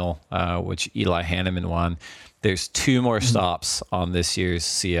final, which Eli Hanneman won. There's 2 more stops on this year's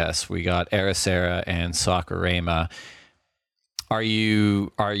CS. We got Ericeira and Saquarema. Are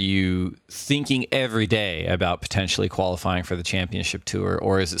you thinking every day about potentially qualifying for the championship tour,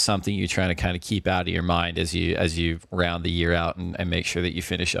 or is it something you're trying to kind of keep out of your mind as you round the year out and make sure that you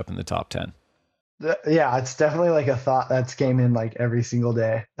finish up in the top 10? Yeah, it's definitely like a thought that's came in like every single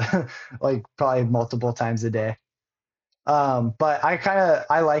day, like probably multiple times a day. But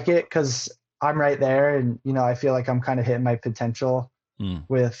I like it because I'm right there, and I feel like I'm kind of hitting my potential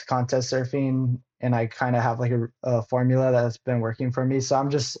with contest surfing, and I kind of have like a formula that's been working for me. So I'm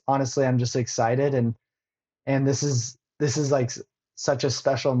just excited, and this is like such a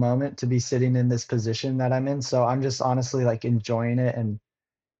special moment to be sitting in this position that I'm in. So I'm just honestly like enjoying it and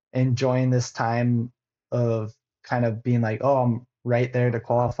enjoying this time of kind of being like, oh, I'm right there to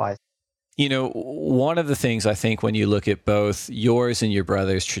qualify. One of the things I think when you look at both yours and your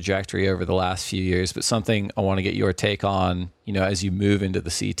brother's trajectory over the last few years, but something I want to get your take on, as you move into the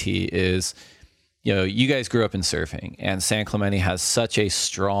CT is, you guys grew up in surfing, and San Clemente has such a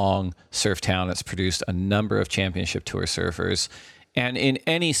strong surf town. It's produced a number of championship tour surfers, and in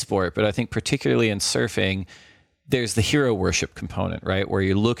any sport, but I think particularly in surfing, there's the hero worship component, right? Where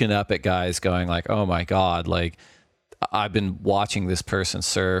you're looking up at guys going like, oh my God, like I've been watching this person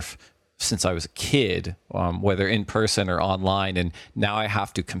surf since I was a kid, whether in person or online, and now I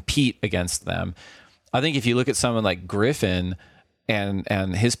have to compete against them. I think if you look at someone like Griffin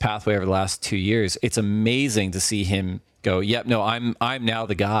and his pathway over the last 2 years, it's amazing to see him go, yep, no, I'm now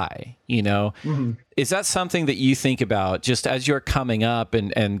the guy, Is that something that you think about just as you're coming up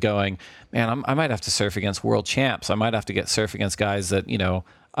and going, man, I might have to surf against world champs. I might have to surf against guys that,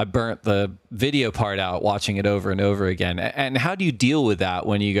 I burnt the video part out watching it over and over again. And how do you deal with that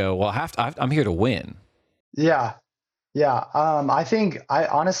when you go, well, I'm here to win? Yeah. I think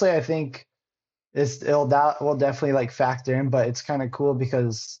that will definitely like factor in, but it's kind of cool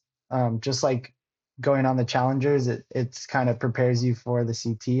because just like going on the challengers, it's kind of prepares you for the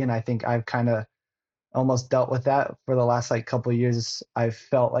CT. And I think I've kind of almost dealt with that for the last like couple of years. I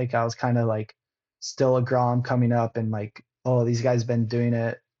felt like I was kind of like still a Grom coming up and like, oh, these guys been doing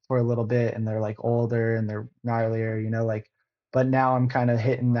it for a little bit and they're like older and they're gnarlier, like, but now I'm kind of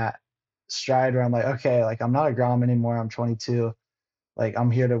hitting that stride where I'm like, okay, like I'm not a Grom anymore. I'm 22. Like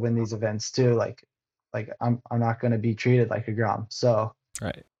I'm here to win these events too. Like I'm not going to be treated like a Grom. So,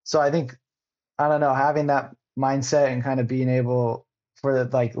 right. So I think, I don't know, having that mindset and kind of being able for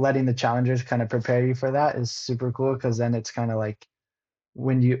like letting the challengers kind of prepare you for that is super cool. Cause then it's kind of like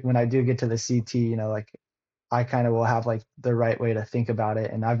when I do get to the CT, like I kind of will have like the right way to think about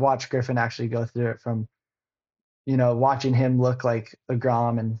it. And I've watched Griffin actually go through it from, watching him look like a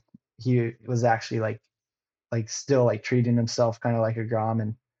Grom and he was actually like still like treating himself kind of like a Grom,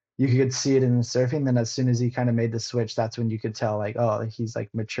 and you could see it in the surfing. Then as soon as he kind of made the switch, that's when you could tell like, oh, he's like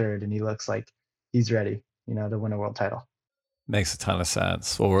matured and he looks like he's ready, to win a world title. Makes a ton of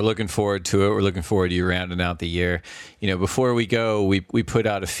sense. Well, we're looking forward to it. We're looking forward to you rounding out the year. Before we go, we put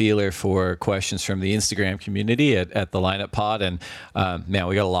out a feeler for questions from the Instagram community at the Lineup Pod, and man,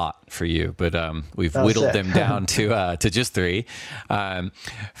 we got a lot for you, but we've whittled them down to just 3.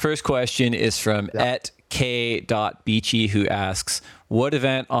 First question is from @k.beachy, who asks, what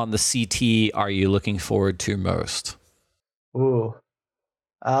event on the CT are you looking forward to most? Ooh.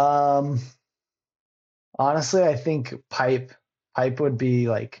 Honestly, I think pipe would be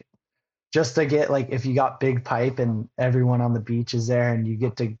like, just to get like, if you got big pipe and everyone on the beach is there and you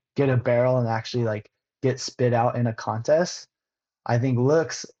get to get a barrel and actually like get spit out in a contest, I think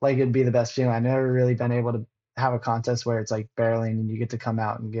looks like it'd be the best feeling. I've never really been able to have a contest where it's like barreling and you get to come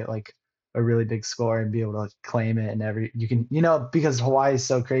out and get like a really big score and be able to like claim it, and you can, because Hawaii is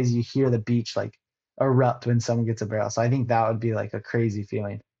so crazy, you hear the beach like erupt when someone gets a barrel. So I think that would be like a crazy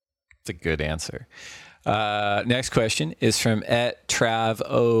feeling. It's a good answer. Next question is from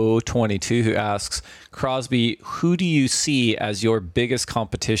 @Trav022, who asks, Crosby, who do you see as your biggest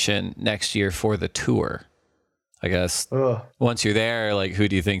competition next year for the tour? I guess once you're there, like, who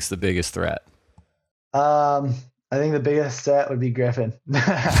do you think's the biggest threat? I think the biggest threat would be Griffin. No,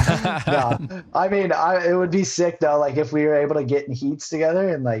 I mean, it would be sick though. Like if we were able to get in heats together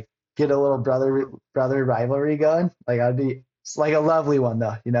and like get a little brother rivalry going, like it's like a lovely one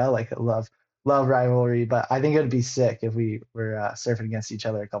though, like a love rivalry. But I think it would be sick if we were surfing against each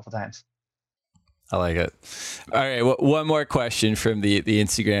other a couple times. I like it. All right. Well, one more question from the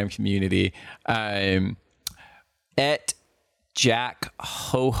Instagram community. Jack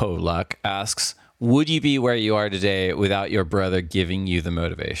Luck asks, would you be where you are today without your brother giving you the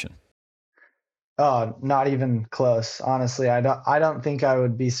motivation? Oh, not even close. Honestly, I don't think I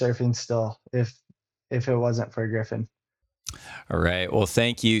would be surfing still if it wasn't for Griffin. All right. Well,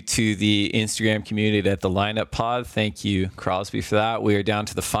 thank you to the Instagram community at the Lineup Pod. Thank you, Crosby, for that. We are down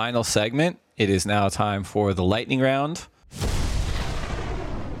to the final segment. It is now time for the lightning round.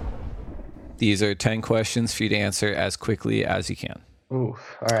 These are 10 questions for you to answer as quickly as you can. Ooh,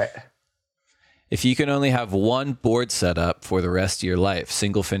 all right. If you can only have one board setup for the rest of your life,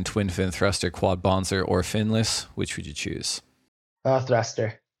 single fin, twin fin, thruster, quad bonzer, or finless, which would you choose?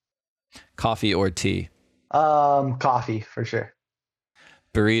 Thruster. Coffee or tea? Coffee for sure.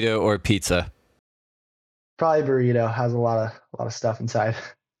 Burrito or pizza? Probably burrito. Has a lot of stuff inside.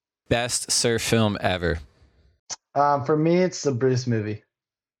 Best surf film ever? For me, it's the Bruce movie.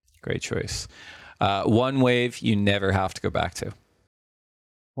 Great choice. One wave you never have to go back to?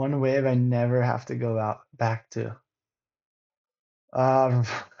 One wave I never have to go back to.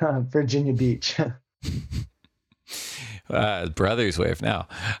 Virginia Beach. Brothers wave now.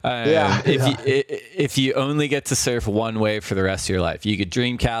 If you only get to surf one wave for the rest of your life, you could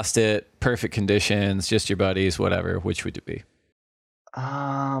dreamcast it, perfect conditions, just your buddies, whatever, which would it be?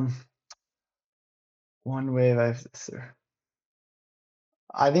 One wave I have to surf.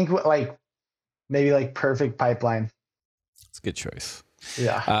 I think like maybe like perfect pipeline. It's a good choice.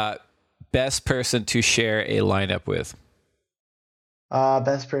 Yeah. Best person to share a lineup with?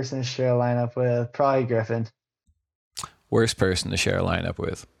 Best person to share a lineup with, probably Griffin. Worst person to share a lineup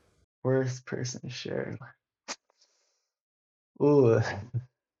with? Worst person to share. Ooh,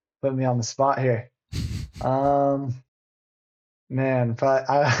 put me on the spot here. Man,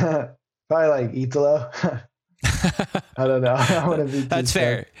 probably like Italo. I don't know. I want to be. That's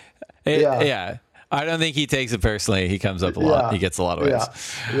fair. Yeah. I don't think he takes it personally. He comes up a lot. Yeah. He gets a lot of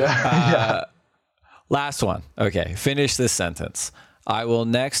waves. Yeah. Last one. Okay. Finish this sentence. I will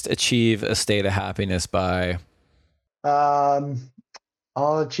next achieve a state of happiness by. I'll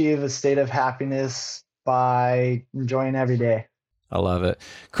achieve a state of happiness by enjoying every day. I love it.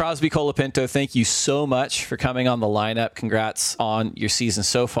 Crosby Colapinto, thank you so much for coming on the lineup. Congrats on your season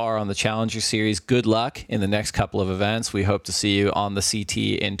so far on the Challenger Series. Good luck in the next couple of events. We hope to see you on the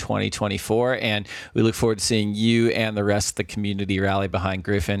CT in 2024, and we look forward to seeing you and the rest of the community rally behind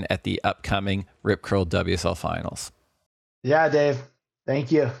Griffin at the upcoming Rip Curl WSL Finals. Yeah, Dave.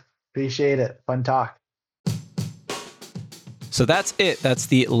 Thank you. Appreciate it. Fun talk. So that's it. That's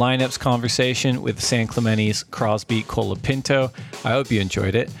the lineups conversation with San Clemente's Crosby Colapinto. I hope you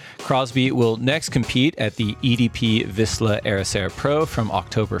enjoyed it. Crosby will next compete at the EDP Wisla Ericeira Pro from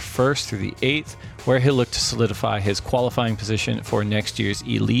October 1st through the 8th, where he'll look to solidify his qualifying position for next year's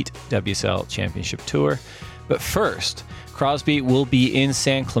Elite WSL Championship Tour. But first, Crosby will be in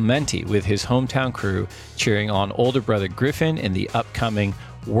San Clemente with his hometown crew, cheering on older brother Griffin in the upcoming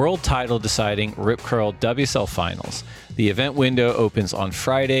world title deciding Rip Curl WSL Finals. The event window opens on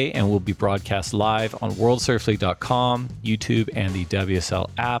Friday and will be broadcast live on worldsurfleague.com, YouTube, and the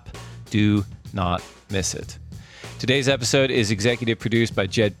WSL app. Do not miss it. Today's episode is executive produced by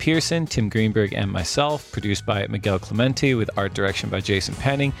Jed Pearson, Tim Greenberg, and myself, produced by Miguel Clemente with art direction by Jason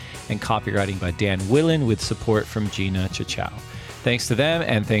Penning and copywriting by Dan Willen with support from Gina Chachow. Thanks to them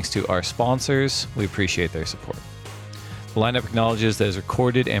and thanks to our sponsors. We appreciate their support. The lineup acknowledges that it is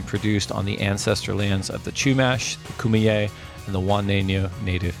recorded and produced on the ancestral lands of the Chumash, the Kumeyaay, and the Wanenio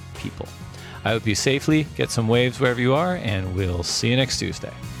Native people. I hope you safely get some waves wherever you are, and we'll see you next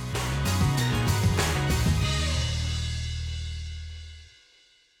Tuesday.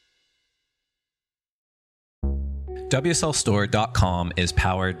 WSLStore.com is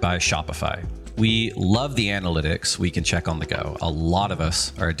powered by Shopify. We love the analytics we can check on the go. A lot of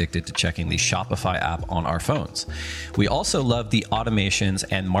us are addicted to checking the Shopify app on our phones. We also love the automations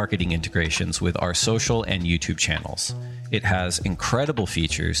and marketing integrations with our social and YouTube channels. It has incredible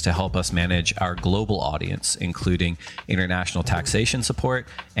features to help us manage our global audience, including international taxation support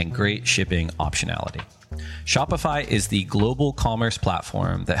and great shipping optionality. Shopify is the global commerce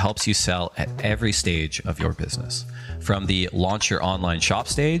platform that helps you sell at every stage of your business. From the launch your online shop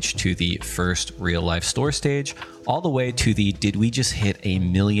stage to the first real life store stage, all the way to the did we just hit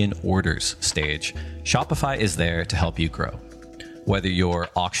 1 million orders stage, Shopify is there to help you grow. Whether you're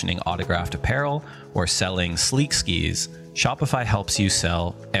auctioning autographed apparel or selling sleek skis, Shopify helps you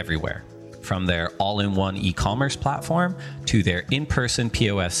sell everywhere. From their all-in-one e-commerce platform to their in-person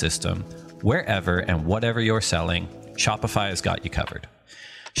POS system, wherever and whatever you're selling, Shopify has got you covered.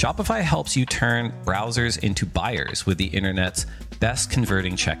 Shopify helps you turn browsers into buyers with the internet's best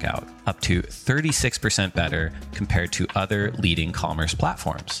converting checkout, up to 36% better compared to other leading commerce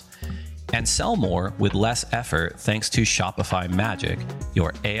platforms. And sell more with less effort thanks to Shopify Magic,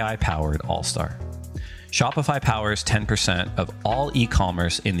 your AI-powered all-star. Shopify powers 10% of all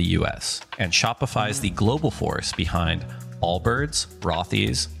e-commerce in the US, and Shopify is the global force behind Allbirds,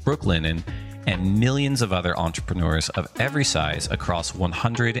 Rothy's, Brooklinen, and millions of other entrepreneurs of every size across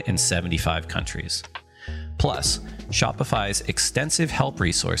 175 countries. Plus, Shopify's extensive help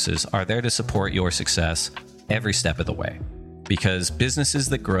resources are there to support your success every step of the way. Because businesses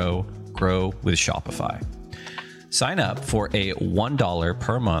that grow, grow with Shopify. Sign up for a $1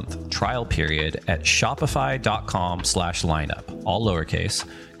 per month trial period at shopify.com/lineup, all lowercase.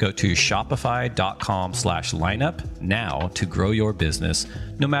 Go to shopify.com/lineup now to grow your business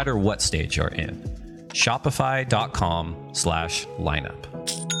no matter what stage you're in.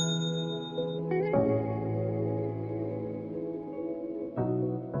 Shopify.com/lineup.